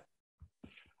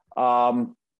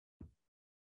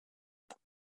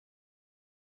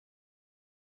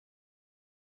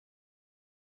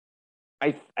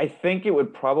 I think it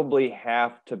would probably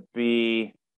have to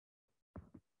be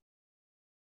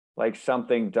like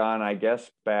something done, I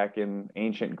guess, back in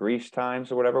ancient Greece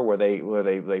times or whatever, where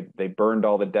they burned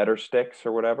all the debtor sticks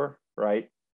or whatever, right?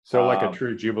 So like a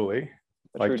true jubilee,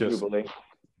 jubilee,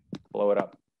 blow it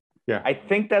up. Yeah, I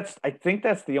think that's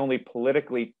the only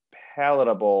politically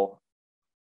palatable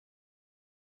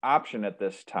option at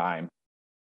this time.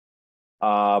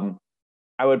 I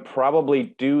would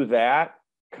probably do that,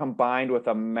 combined with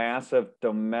a massive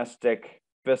domestic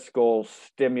fiscal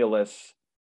stimulus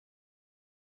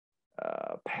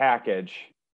package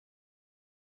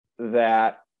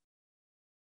that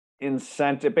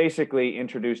basically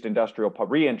reintroduced industrial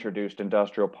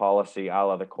policy a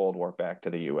la the Cold War back to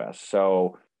the US.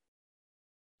 So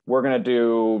we're going to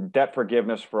do debt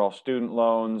forgiveness for all student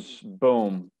loans,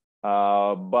 boom.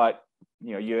 But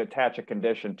you attach a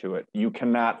condition to it. You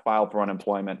cannot file for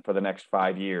unemployment for the next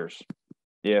 5 years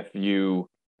if you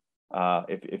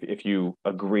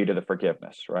agree to the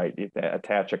forgiveness, right? You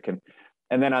attach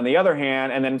and then on the other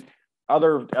hand, and then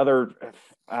other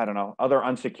other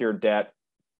unsecured debt,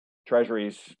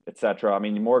 treasuries, etc. I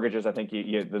mean, mortgages. I think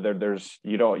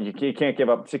you can't give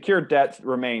up. Secured debt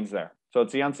remains there. So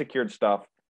it's the unsecured stuff,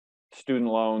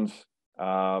 student loans,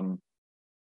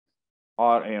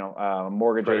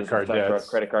 mortgages, etc.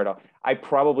 Credit card. I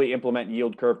probably implement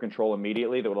yield curve control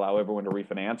immediately that would allow everyone to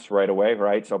refinance right away,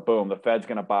 right? So boom, the Fed's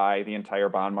going to buy the entire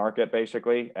bond market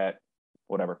basically at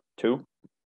whatever 2,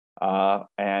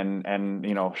 and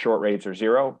short rates are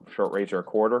 0, short rates are a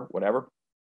quarter, whatever.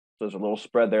 So there's a little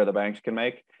spread there the banks can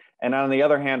make. And on the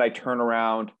other hand, I turn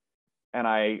around and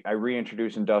I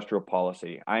reintroduce industrial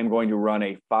policy. I'm going to run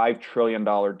a $5 trillion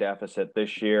deficit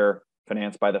this year,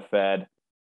 financed by the Fed.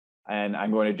 And I'm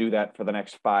going to do that for the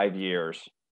next 5 years.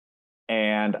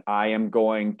 And I am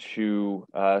going to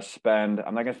I'm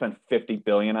not going to spend 50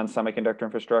 billion on semiconductor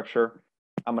infrastructure.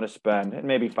 I'm going to spend, and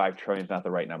maybe 5 trillion is not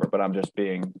the right number, but I'm just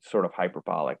being sort of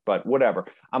hyperbolic, but whatever.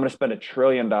 I'm going to spend $1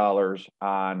 trillion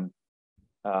on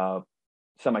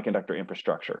semiconductor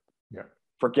infrastructure. Yeah.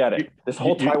 Forget it. This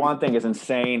whole Taiwan thing is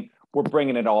insane. We're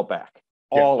bringing it all back.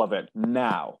 All of it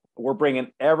now. We're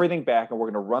bringing everything back, and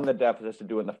we're going to run the deficits to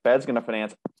do it. And the Fed's going to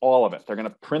finance all of it. They're going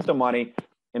to print the money.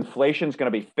 Inflation's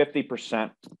going to be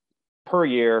 50% per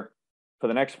year for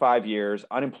the next 5 years.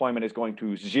 Unemployment is going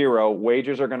to 0.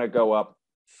 Wages are going to go up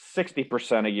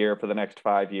 60% a year for the next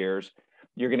 5 years.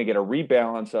 You're going to get a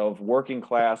rebalance of working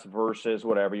class versus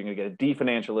whatever. You're going to get a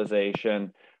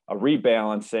definancialization, a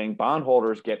rebalancing.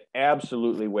 Bondholders get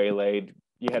absolutely waylaid.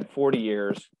 You had 40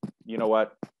 years. You know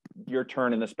what? Your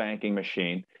turn in this banking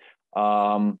machine.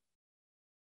 And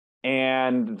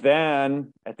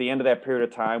then at the end of that period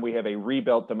of time, we have a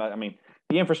rebuilt. The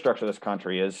infrastructure of this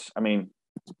country is,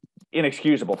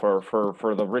 inexcusable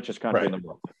for the richest country in the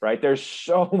world, right? There's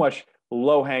so much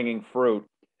low-hanging fruit.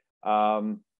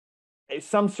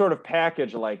 Some sort of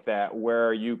package like that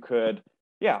where you could,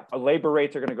 labor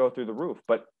rates are going to go through the roof,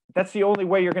 but that's the only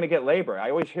way you're going to get labor.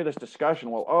 I always hear this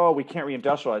discussion, we can't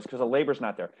reindustrialize because the labor's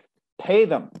not there. Pay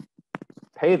them.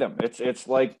 It's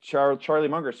like Charlie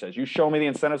Munger says, you show me the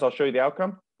incentives, I'll show you the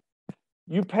outcome.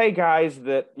 You pay guys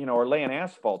that, are laying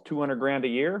asphalt $200,000 a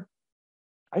year.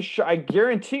 I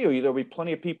guarantee you there'll be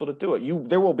plenty of people to do it.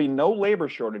 There will be no labor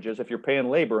shortages if you're paying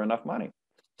labor enough money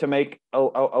to make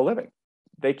a living.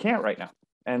 They can't right now.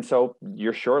 And so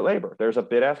you're short labor. There's a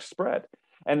bid-ask spread.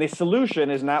 And the solution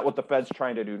is not what the Fed's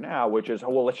trying to do now, which is,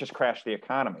 let's just crash the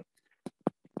economy.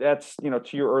 That's, to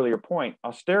your earlier point,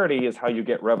 austerity is how you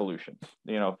get revolutions.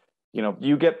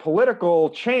 You get political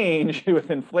change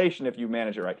with inflation if you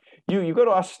manage it right. You go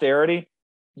to austerity,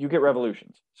 you get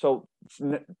revolutions. So it's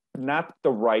not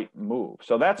the right move.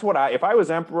 So that's what if I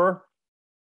was emperor,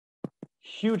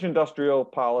 huge industrial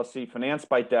policy financed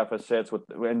by deficits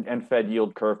and Fed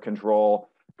yield curve control,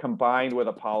 combined with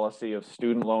a policy of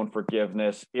student loan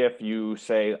forgiveness. If you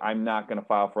say, I'm not going to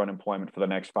file for unemployment for the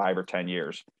next 5 or 10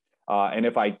 years. And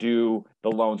if I do,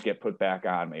 the loans get put back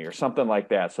on me or something like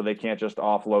that. So they can't just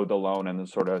offload the loan and then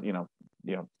sort of,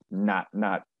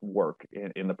 not work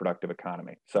in the productive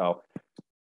economy. So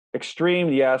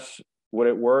extreme, yes. Would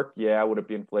it work? Yeah. Would it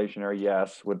be inflationary?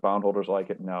 Yes. Would bondholders like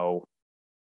it? No.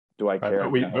 Do I care?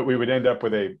 But we would end up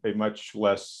with a much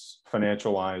less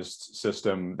financialized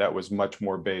system that was much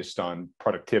more based on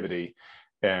productivity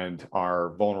and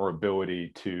our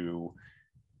vulnerability to,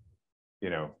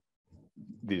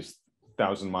 these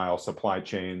 1,000-mile supply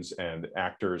chains and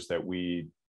actors that we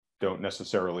don't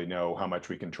necessarily know how much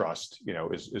we can trust,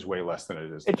 is way less than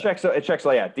it is today. It checks,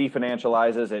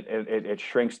 definancializes, it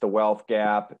shrinks the wealth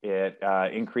gap, it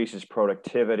increases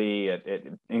productivity,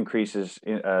 it increases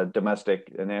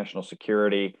domestic and national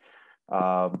security.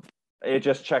 It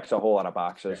just checks a whole lot of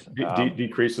boxes.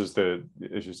 Decreases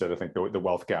as you said, I think the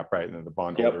wealth gap, right? And then the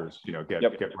bondholders,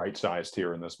 get right-sized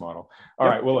here in this model. All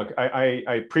right. Well, look, I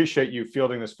appreciate you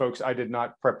fielding this, folks. I did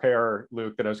not prepare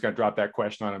Luke that I was going to drop that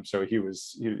question on him, so he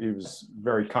was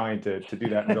very kind to do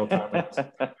that in real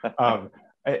time.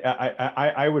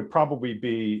 I would probably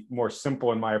be more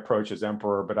simple in my approach as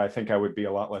emperor, but I think I would be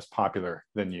a lot less popular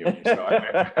than you. So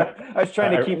I was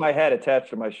trying to keep my head attached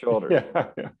to my shoulders.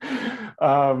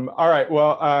 All right.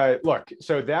 Well, look,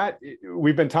 so that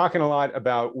we've been talking a lot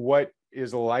about what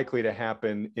is likely to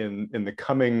happen in the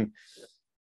coming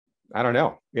I don't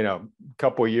know,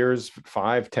 couple of years,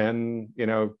 5, 10,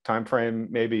 time frame,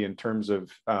 maybe in terms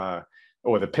of,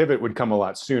 or the pivot would come a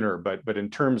lot sooner, but in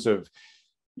terms of,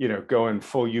 going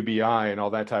full UBI and all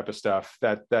that type of stuff,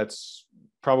 that's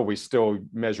probably still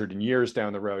measured in years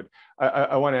down the road.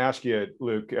 I want to ask you,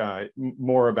 Luke,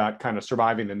 more about kind of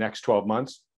surviving the next 12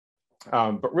 months.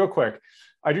 But real quick,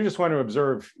 I do just want to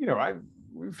observe,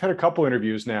 we've had a couple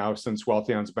interviews now since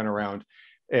Wealthion's been around,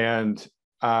 and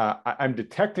I'm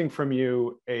detecting from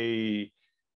you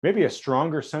maybe a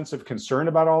stronger sense of concern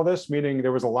about all this, meaning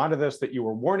there was a lot of this that you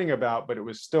were warning about, but it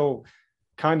was still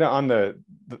kind of on the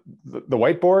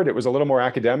whiteboard. It was a little more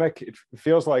academic. It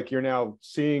feels like you're now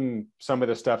seeing some of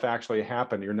this stuff actually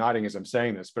happen. You're nodding as I'm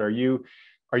saying this, but are you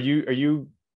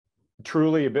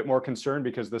truly a bit more concerned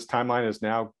because this timeline is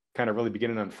now kind of really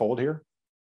beginning to unfold here?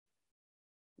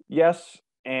 Yes,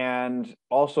 and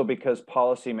also because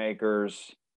policymakers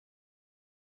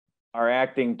are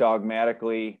acting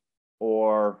dogmatically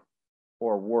or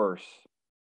worse.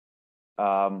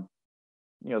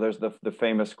 There's the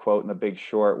famous quote in The Big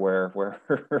Short where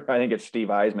I think it's Steve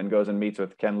Eisman goes and meets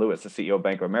with Ken Lewis, the CEO of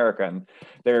Bank of America, and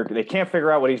they can't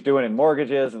figure out what he's doing in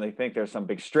mortgages, and they think there's some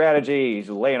big strategy. He's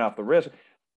laying off the risk,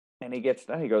 and he gets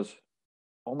done. He goes,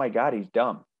 "Oh my God, he's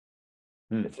dumb.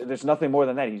 There's nothing more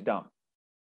than that. He's dumb."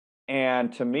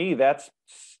 And to me, that's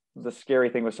the scary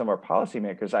thing with some of our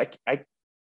policymakers.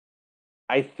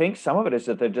 I think some of it is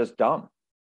that they're just dumb,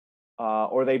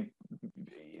 or they're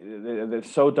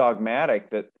so dogmatic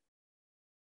that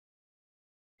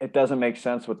it doesn't make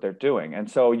sense what they're doing. And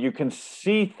so you can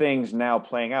see things now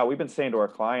playing out. We've been saying to our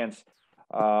clients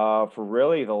for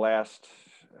really the last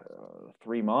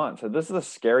 3 months, and this is the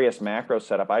scariest macro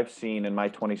setup I've seen in my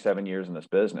 27 years in this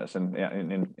business and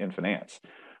in finance,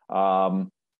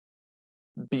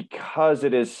 because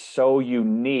it is so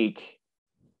unique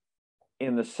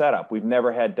in the setup. We've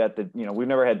never had debt we've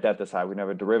never had debt this high. We've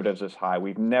never had derivatives this high.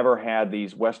 We've never had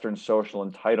these Western social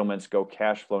entitlements go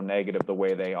cash flow negative the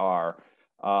way they are.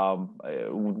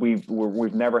 We've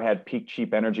never had peak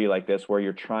cheap energy like this, where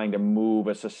you're trying to move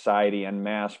a society en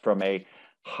masse from a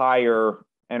higher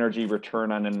energy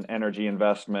return on an energy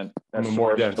investment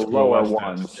more dense to lower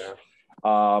ones.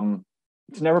 Yeah.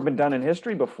 It's never been done in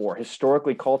history before.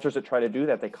 Historically, cultures that try to do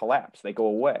that, they collapse, they go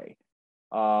away.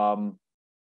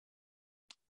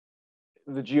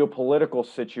 The geopolitical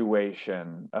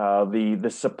situation, the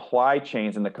supply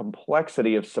chains and the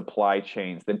complexity of supply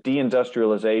chains, the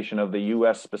deindustrialization of the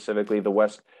U.S. specifically, the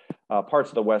West, parts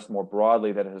of the West more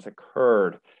broadly that has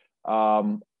occurred.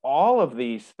 All of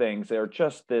these things are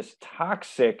just this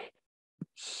toxic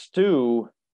stew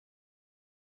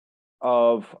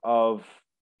of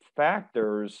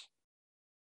factors.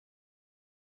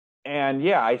 And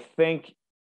yeah, I think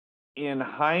in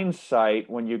hindsight,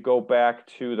 when you go back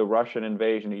to the Russian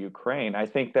invasion of Ukraine, I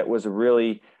think that was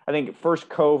I think first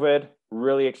COVID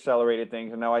really accelerated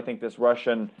things. And now I think this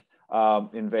Russian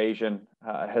invasion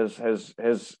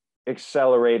has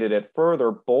accelerated it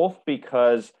further, both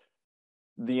because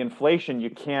the inflation, you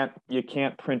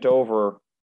can't print over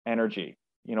energy.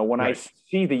 When right. I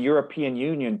see the European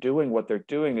Union doing what they're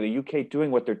doing, the UK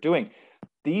doing what they're doing,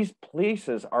 these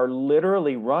places are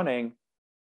literally running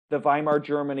the Weimar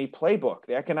Germany playbook,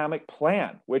 the economic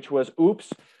plan, which was,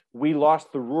 oops, we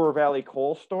lost the Ruhr Valley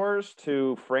coal stores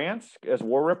to France as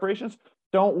war reparations.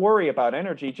 Don't worry about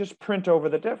energy, just print over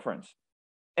the difference.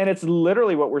 And it's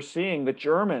literally what we're seeing. The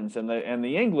Germans and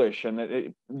the English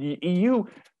and the EU,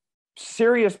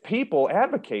 serious people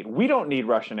advocate. We don't need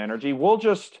Russian energy. We'll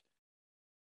just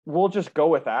go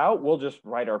without. We'll just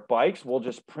ride our bikes. We'll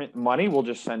just print money. We'll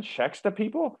just send checks to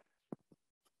people.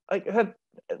 Like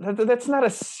that's not a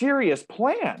serious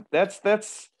plan.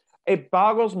 It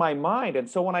boggles my mind. And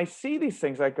so when I see these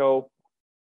things, I go,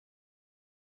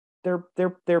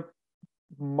 they're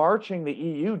marching the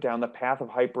EU down the path of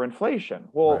hyperinflation.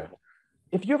 Well, right.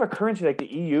 If you have a currency like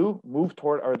the EU move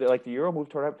toward, or like the euro move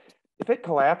toward, if it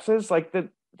collapses,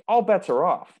 all bets are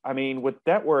off. I mean, with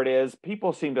debt where it is,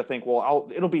 people seem to think, well,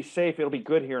 it'll be safe, it'll be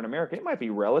good here in America. It might be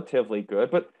relatively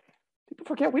good, but people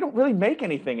forget we don't really make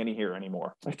anything in here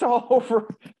anymore. It's all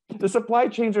over. The supply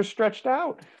chains are stretched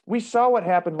out. We saw what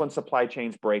happens when supply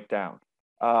chains break down.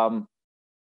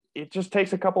 It just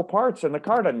takes a couple parts and the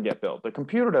car doesn't get built. The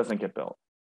computer doesn't get built.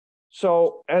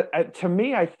 So to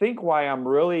me, I think why I'm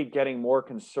really getting more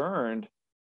concerned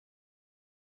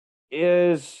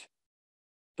is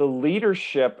the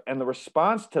leadership and the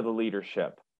response to the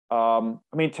leadership. I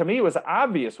mean, to me, it was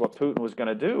obvious what Putin was going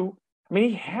to do. I mean,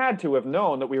 he had to have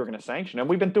known that we were going to sanction him.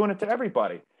 We've been doing it to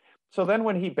everybody. So then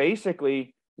when he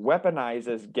basically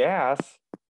weaponizes gas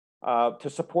to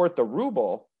support the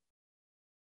ruble,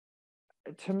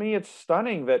 to me, it's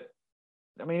stunning that,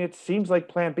 I mean, it seems like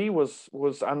Plan B was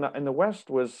in the West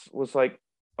was like,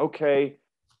 okay,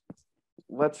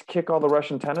 let's kick all the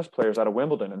Russian tennis players out of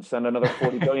Wimbledon and send another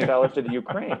 $40 billion to the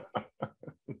Ukraine.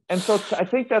 And so I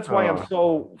think that's why I'm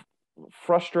so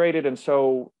frustrated and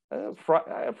so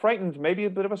frightened, maybe a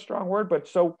bit of a strong word, but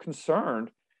so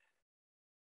concerned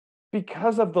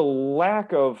because of the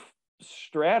lack of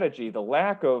strategy, the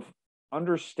lack of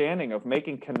understanding of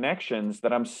making connections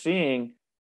that I'm seeing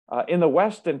in the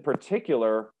West in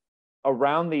particular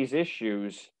around these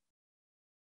issues.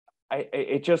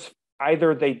 It just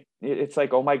either it's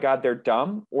like, oh my God, they're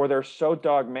dumb, or they're so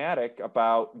dogmatic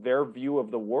about their view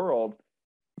of the world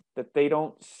that they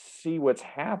don't see what's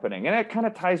happening. And it kind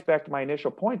of ties back to my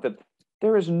initial point that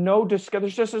there is no discussion.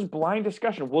 There's just this blind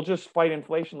discussion. We'll just fight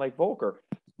inflation like Volcker.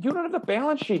 You don't have the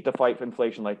balance sheet to fight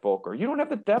inflation like Volcker. You don't have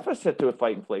the deficit to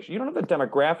fight inflation. You don't have the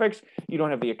demographics. You don't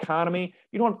have the economy.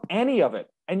 You don't have any of it.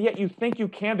 And yet you think you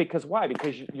can because why?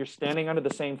 Because you're standing under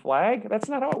the same flag? That's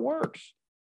not how it works.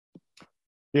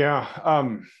 Yeah.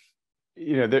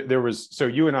 There was, so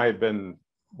you and I have been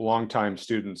longtime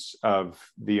students of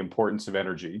the importance of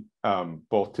energy,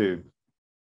 both to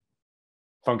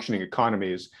functioning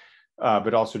economies,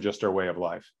 but also just our way of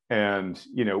life. And,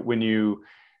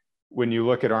 when you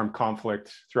look at armed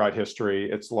conflict throughout history,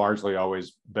 it's largely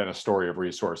always been a story of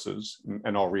resources,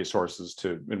 and all resources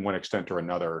in one extent or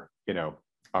another,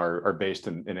 are based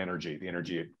in energy, the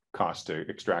energy it costs to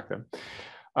extract them.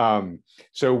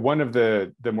 So one of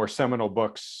the more seminal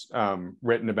books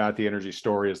written about the energy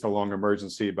story is The Long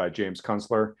Emergency by James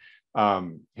Kunstler.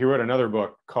 He wrote another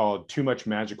book called Too Much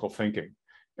Magical Thinking.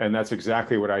 And that's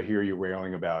exactly what I hear you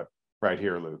railing about right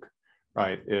here, Luke,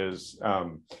 right? Is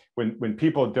when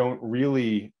people don't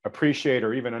really appreciate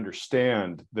or even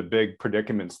understand the big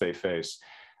predicaments they face,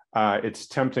 it's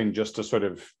tempting just to sort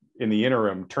of, in the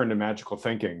interim, turn to magical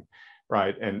thinking,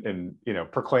 right? And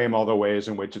proclaim all the ways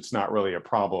in which it's not really a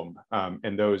problem.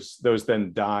 And those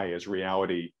then die as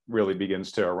reality really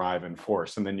begins to arrive in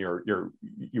force. And then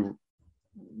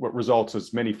what results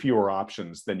is many fewer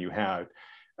options than you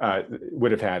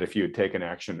would have had if you had taken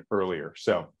action earlier.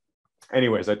 So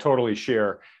anyways, I totally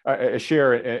share,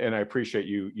 and I appreciate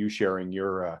you sharing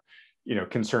your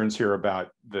concerns here about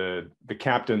the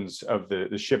captains of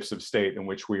the ships of state in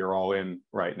which we are all in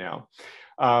right now.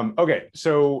 Okay,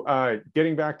 so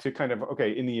getting back to kind of,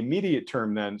 in the immediate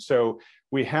term then, so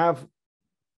we have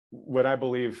what I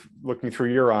believe, looking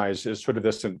through your eyes, is sort of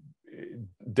this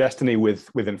destiny with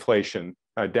inflation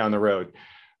down the road.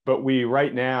 But we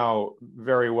right now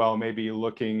very well may be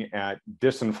looking at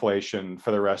disinflation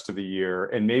for the rest of the year,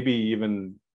 and maybe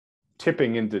even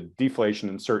tipping into deflation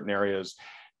in certain areas,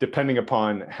 depending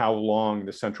upon how long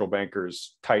the central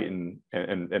bankers tighten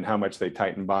and how much they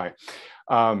tighten by.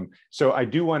 So I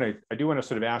do want to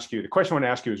sort of ask you, the question I want to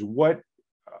ask you is, what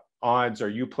odds are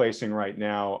you placing right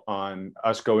now on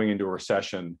us going into a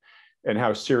recession, and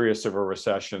how serious of a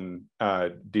recession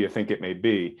do you think it may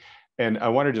be? And I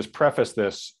want to just preface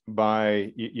this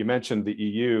by, you mentioned the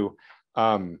EU.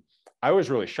 I was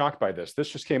really shocked by this. This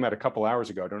just came out a couple hours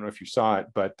ago. I don't know if you saw it,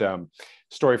 but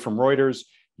story from Reuters.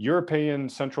 European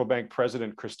Central Bank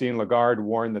President Christine Lagarde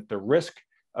warned that the risk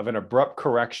of an abrupt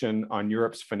correction on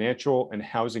Europe's financial and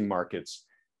housing markets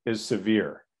is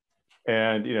severe.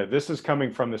 And this is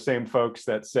coming from the same folks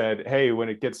that said, hey, when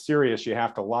it gets serious, you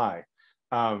have to lie.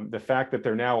 The fact that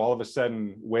they're now all of a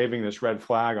sudden waving this red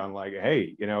flag on, like,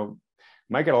 hey,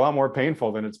 might get a lot more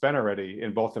painful than it's been already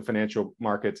in both the financial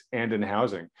markets and in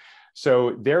housing.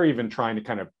 So they're even trying to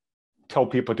kind of tell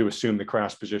people to assume the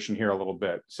crash position here a little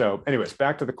bit. So anyways,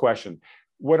 back to the question.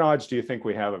 What odds do you think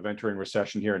we have of entering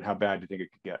recession here, and how bad do you think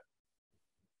it could get?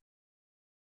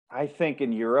 I think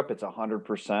in Europe, it's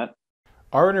 100%.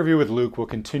 Our interview with Luke will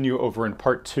continue over in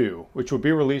part 2, which will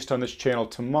be released on this channel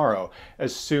tomorrow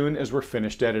as soon as we're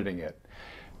finished editing it.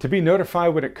 To be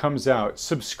notified when it comes out,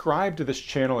 subscribe to this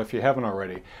channel if you haven't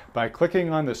already by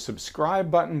clicking on the subscribe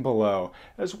button below,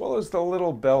 as well as the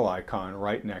little bell icon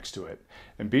right next to it.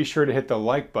 And be sure to hit the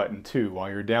like button too while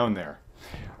you're down there.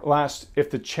 Last,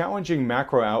 if the challenging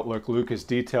macro outlook Luke has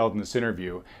detailed in this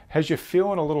interview has you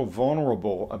feeling a little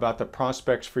vulnerable about the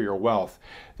prospects for your wealth,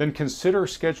 then consider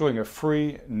scheduling a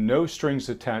free,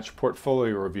 no-strings-attached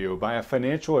portfolio review by a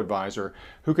financial advisor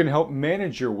who can help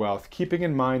manage your wealth, keeping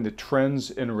in mind the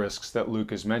trends and risks that Luke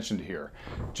has mentioned here.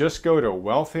 Just go to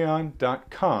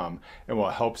wealthion.com and we'll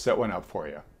help set one up for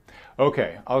you.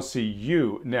 Okay, I'll see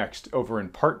you next over in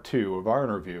part 2 of our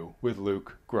interview with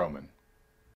Luke Gromen.